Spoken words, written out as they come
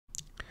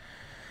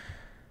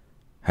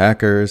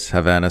Hackers,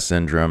 Havana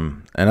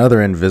syndrome, and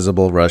other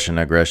invisible Russian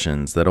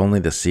aggressions that only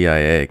the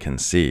CIA can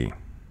see.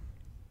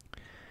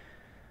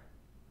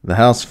 The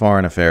House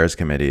Foreign Affairs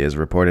Committee is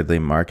reportedly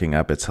marking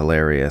up its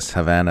hilarious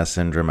Havana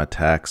Syndrome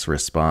Attacks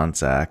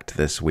Response Act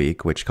this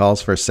week, which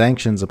calls for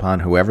sanctions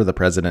upon whoever the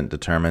president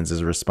determines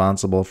is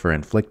responsible for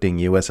inflicting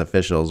U.S.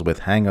 officials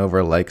with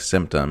hangover-like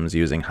symptoms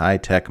using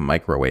high-tech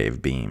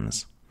microwave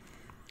beams.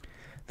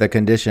 The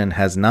condition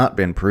has not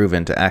been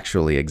proven to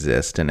actually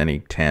exist in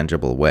any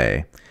tangible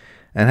way,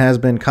 and has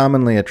been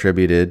commonly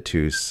attributed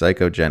to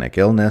psychogenic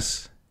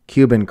illness,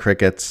 Cuban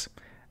crickets,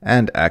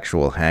 and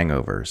actual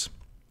hangovers.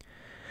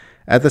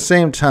 At the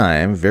same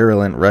time,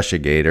 virulent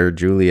Russiagator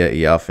Julia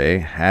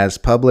Ioffe has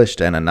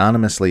published an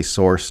anonymously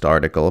sourced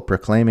article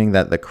proclaiming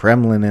that the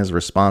Kremlin is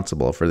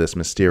responsible for this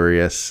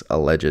mysterious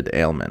alleged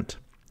ailment.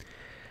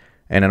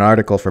 In an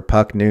article for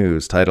Puck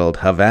News titled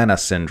Havana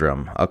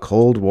Syndrome, a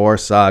Cold War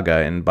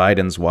Saga in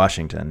Biden's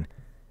Washington,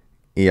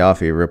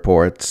 Ioffe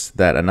reports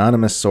that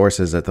anonymous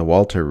sources at the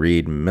Walter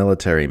Reed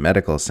Military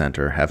Medical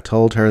Center have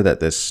told her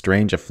that this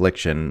strange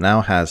affliction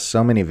now has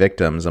so many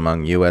victims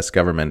among U.S.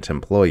 government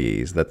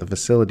employees that the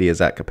facility is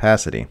at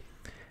capacity,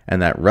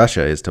 and that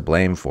Russia is to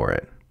blame for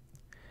it.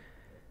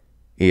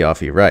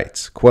 Ioffe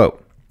writes,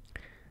 quote,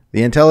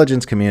 "The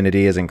intelligence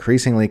community is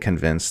increasingly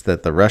convinced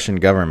that the Russian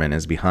government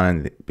is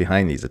behind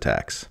these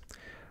attacks.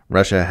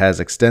 Russia has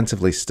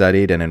extensively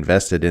studied and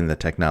invested in the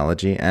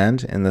technology,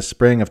 and in the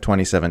spring of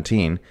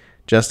 2017,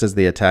 just as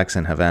the attacks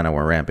in Havana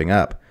were ramping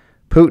up,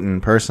 Putin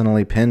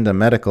personally pinned a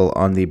medical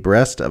on the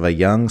breast of a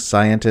young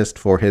scientist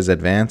for his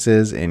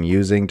advances in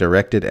using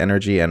directed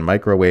energy and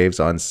microwaves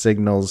on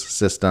signals,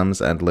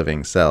 systems, and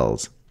living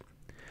cells.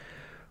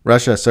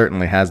 Russia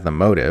certainly has the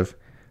motive.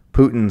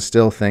 Putin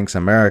still thinks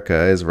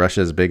America is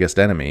Russia's biggest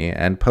enemy,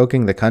 and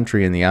poking the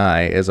country in the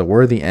eye is a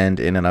worthy end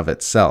in and of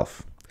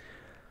itself.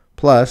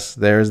 Plus,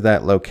 there's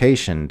that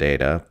location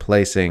data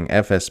placing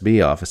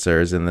FSB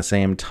officers in the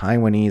same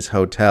Taiwanese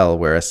hotel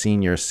where a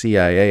senior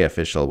CIA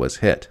official was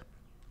hit.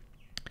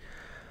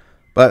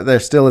 But there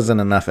still isn't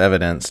enough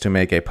evidence to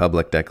make a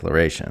public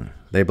declaration.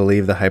 They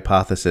believe the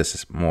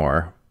hypothesis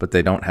more, but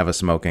they don't have a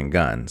smoking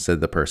gun,"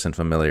 said the person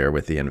familiar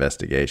with the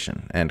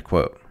investigation. End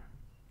quote.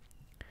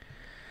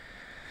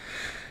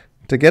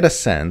 To get a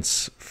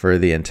sense for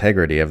the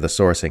integrity of the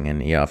sourcing in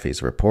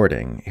Ioffe's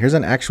reporting, here's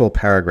an actual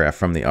paragraph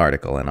from the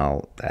article, and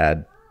I'll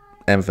add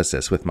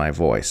emphasis with my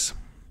voice.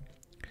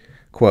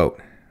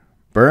 Quote,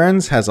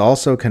 "Burns has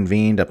also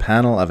convened a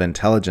panel of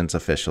intelligence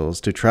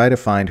officials to try to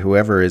find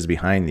whoever is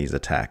behind these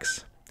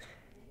attacks.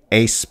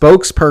 A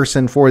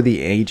spokesperson for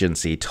the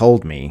agency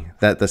told me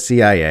that the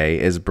CIA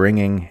is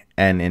bringing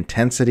an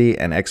intensity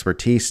and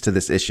expertise to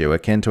this issue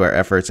akin to our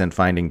efforts in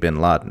finding bin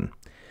Laden."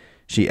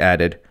 She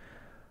added,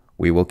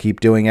 "We will keep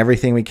doing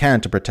everything we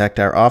can to protect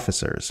our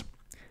officers.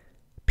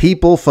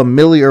 People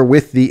familiar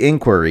with the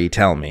inquiry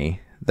tell me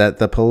that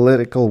the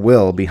political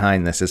will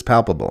behind this is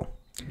palpable.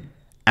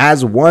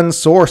 As one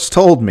source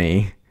told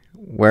me,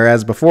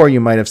 whereas before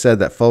you might have said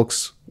that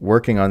folks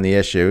working on the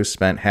issue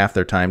spent half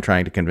their time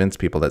trying to convince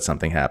people that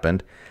something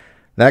happened,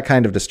 that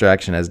kind of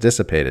distraction has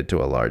dissipated to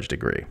a large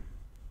degree."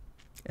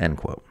 End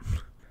quote.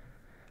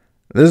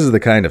 This is the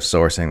kind of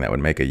sourcing that would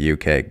make a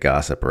UK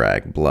gossip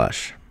rag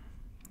blush.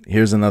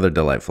 Here's another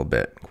delightful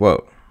bit.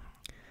 Quote,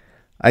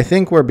 "I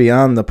think we're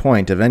beyond the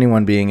point of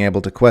anyone being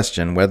able to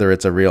question whether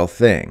it's a real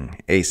thing,"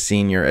 a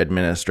senior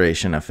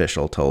administration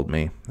official told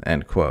me.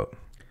 End quote.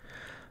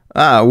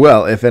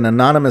 Well, if an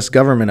anonymous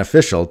government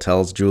official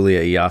tells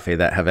Julia Ioffe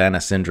that Havana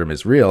syndrome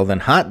is real,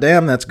 then hot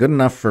damn, that's good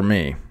enough for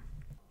me.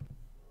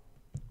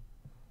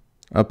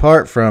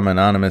 Apart from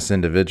anonymous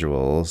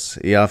individuals,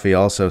 Ioffe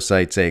also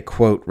cites a,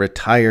 quote,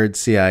 "retired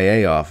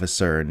CIA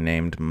officer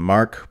named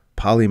Mark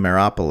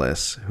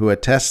Polymeropoulos, who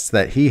attests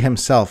that he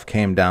himself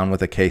came down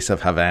with a case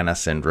of Havana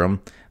syndrome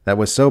that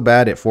was so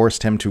bad it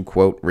forced him to,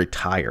 quote,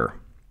 retire."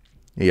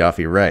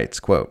 Ioffe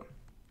writes, quote,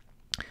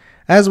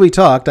 "As we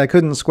talked, I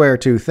couldn't square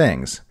two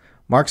things.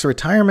 Mark's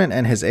retirement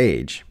and his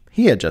age.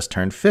 He had just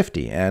turned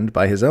 50, and,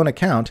 by his own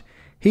account,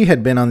 he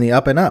had been on the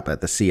up and up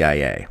at the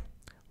CIA.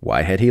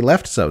 Why had he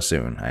left so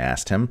soon? I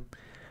asked him.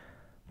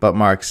 But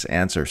Mark's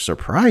answer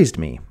surprised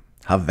me.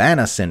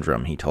 Havana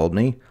syndrome, he told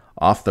me,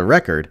 off the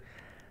record,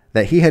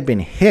 that he had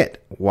been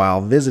hit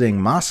while visiting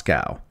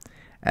Moscow,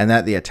 and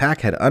that the attack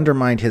had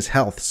undermined his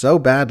health so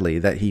badly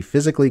that he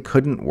physically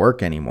couldn't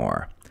work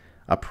anymore.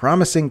 A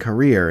promising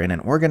career in an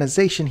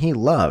organization he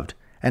loved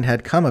and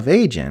had come of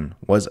age in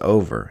was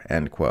over."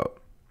 End quote.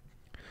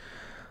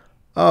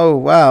 Oh,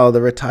 wow,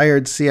 the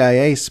retired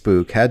CIA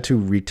spook had to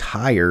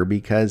retire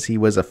because he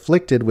was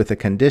afflicted with a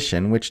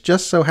condition which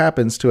just so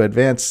happens to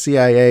advance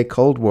CIA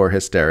Cold War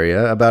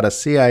hysteria about a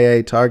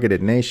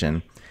CIA-targeted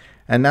nation,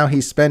 and now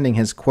he's spending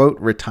his, quote,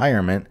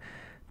 retirement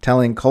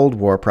telling Cold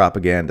War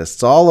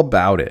propagandists all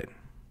about it.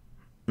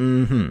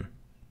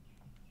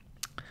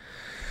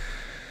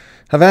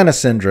 Havana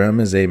syndrome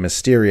is a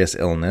mysterious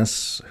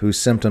illness whose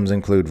symptoms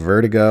include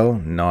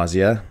vertigo,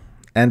 nausea,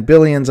 and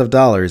billions of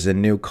dollars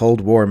in new Cold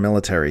War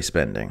military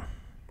spending.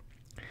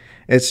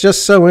 It's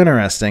just so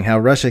interesting how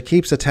Russia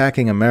keeps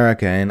attacking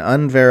America in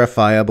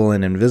unverifiable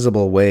and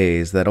invisible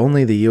ways that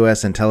only the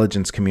US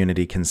intelligence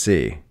community can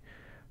see.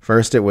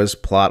 First, it was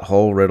plot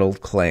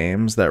hole-riddled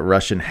claims that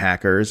Russian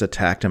hackers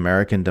attacked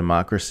American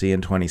democracy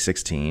in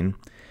 2016,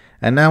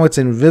 and now it's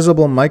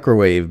invisible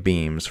microwave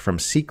beams from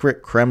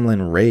secret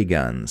Kremlin ray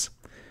guns.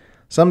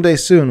 Someday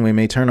soon we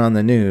may turn on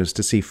the news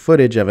to see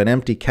footage of an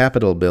empty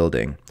Capitol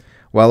building,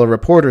 while a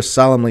reporter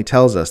solemnly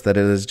tells us that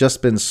it has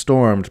just been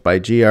stormed by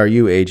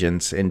GRU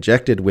agents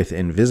injected with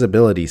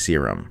invisibility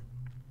serum.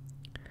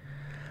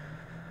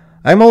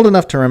 I'm old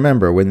enough to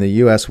remember when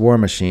the US war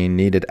machine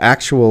needed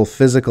actual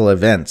physical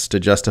events to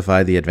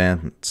justify the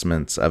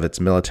advancements of its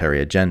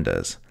military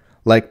agendas,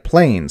 like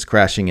planes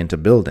crashing into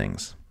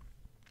buildings.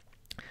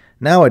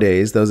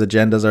 Nowadays, those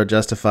agendas are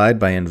justified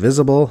by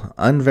invisible,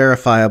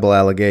 unverifiable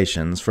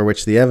allegations for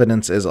which the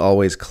evidence is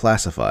always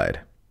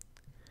classified.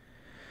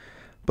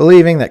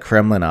 Believing that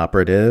Kremlin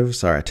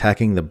operatives are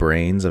attacking the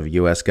brains of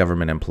U.S.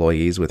 government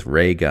employees with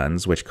ray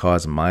guns which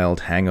cause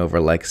mild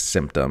hangover-like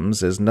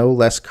symptoms is no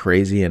less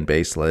crazy and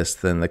baseless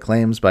than the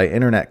claims by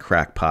internet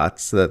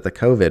crackpots that the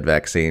COVID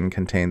vaccine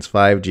contains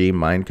 5G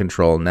mind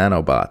control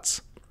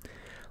nanobots.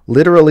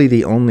 Literally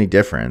the only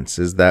difference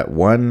is that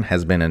one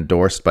has been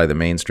endorsed by the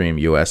mainstream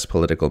U.S.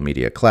 political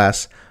media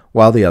class,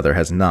 while the other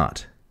has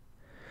not.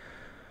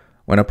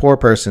 When a poor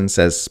person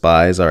says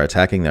spies are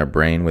attacking their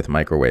brain with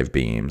microwave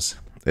beams,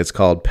 it's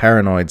called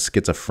paranoid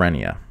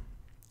schizophrenia.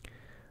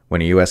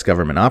 When a U.S.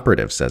 government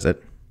operative says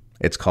it,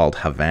 it's called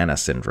Havana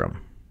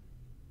syndrome.